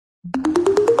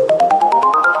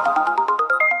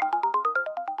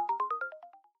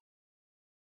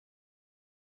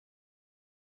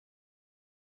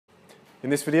In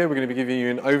this video we're going to be giving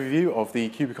you an overview of the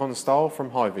Cubicon Style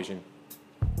from HyVision.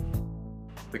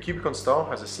 The Cubicon Style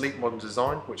has a sleek modern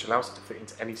design which allows it to fit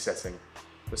into any setting.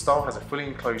 The style has a fully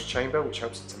enclosed chamber which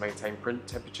helps it to maintain print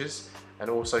temperatures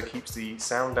and also keeps the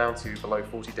sound down to below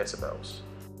 40 decibels.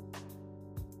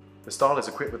 The style is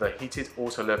equipped with a heated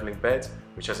auto-leveling bed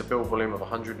which has a build volume of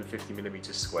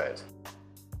 150mm squared.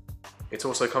 It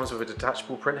also comes with a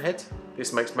detachable print head.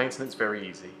 This makes maintenance very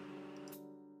easy.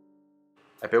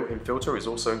 A built-in filter is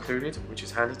also included, which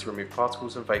is handy to remove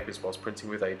particles and vapours whilst printing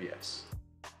with ABS.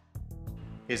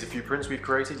 Here's a few prints we've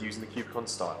created using the Cubicon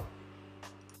Style.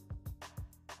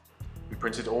 We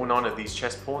printed all 9 of these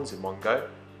chest pawns in one go.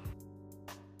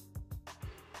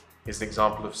 Here's an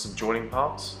example of some joining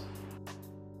parts.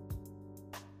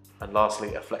 And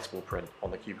lastly, a flexible print on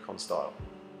the Cubicon Style.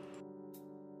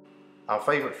 Our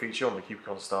favourite feature on the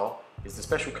Cubicon Style is the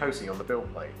special coating on the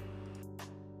build plate.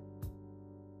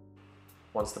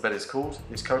 Once the bed is cooled,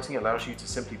 this coating allows you to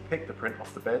simply pick the print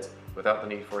off the bed without the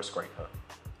need for a scraper.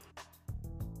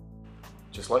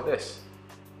 Just like this.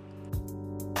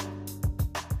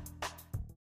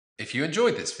 If you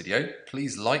enjoyed this video,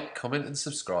 please like, comment and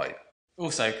subscribe.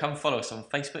 Also, come follow us on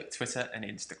Facebook, Twitter and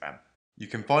Instagram. You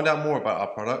can find out more about our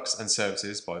products and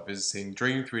services by visiting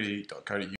dream3d.co.uk.